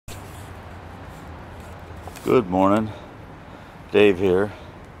Good morning, Dave here.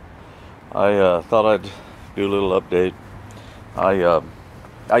 I thought I'd do a little update.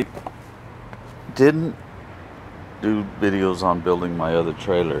 I didn't do videos on building my other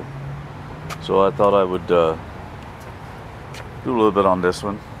trailer, so I thought I would do a little bit on this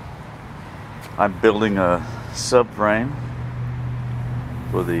one. I'm building a subframe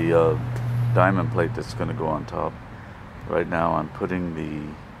for the diamond plate that's going to go on top. Right now I'm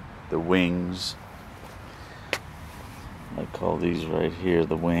putting the wings. I call these right here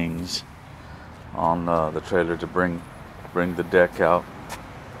the wings on the trailer to bring the deck out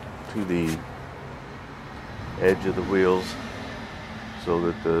to the edge of the wheels so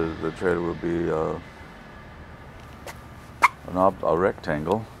that the trailer will be a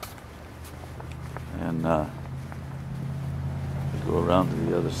rectangle, and go around to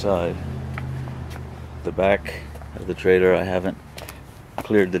the other side. The back of the trailer, I haven't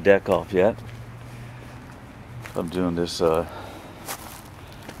cleared the deck off yet. I'm doing this this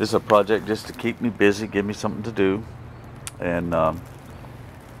is a project just to keep me busy, give me something to do, and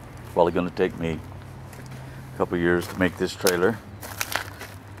probably going to take me a couple years to make this trailer,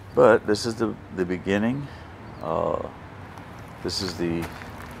 but this is the beginning. This is the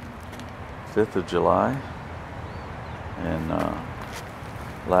 5th of July, and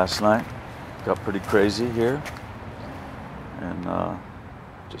last night got pretty crazy here, and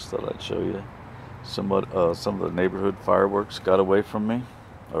just thought I'd show you some of the neighborhood fireworks got away from me,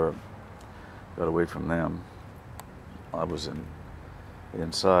 or got away from them. I was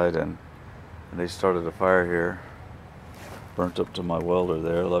inside, and they started a fire here, burnt up to my welder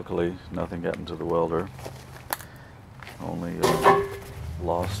there. Luckily nothing happened to the welder, only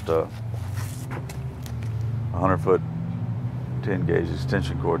lost a 100-foot 10-gauge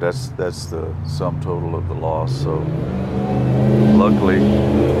extension cord. That's the sum total of the loss. So luckily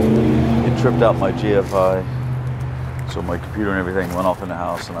it tripped out my GFI, so my computer and everything went off in the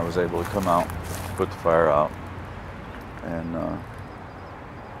house, and I was able to come out, put the fire out, and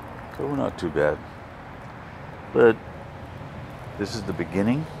so we're not too bad. But this is the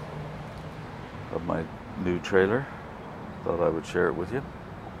beginning of my new trailer. Thought I would share it with you.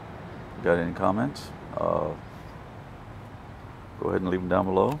 Got any comments? Go ahead and leave them down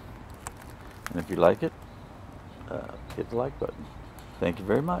below, and if you like it, hit the like button. Thank you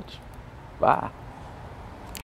very much. Bye.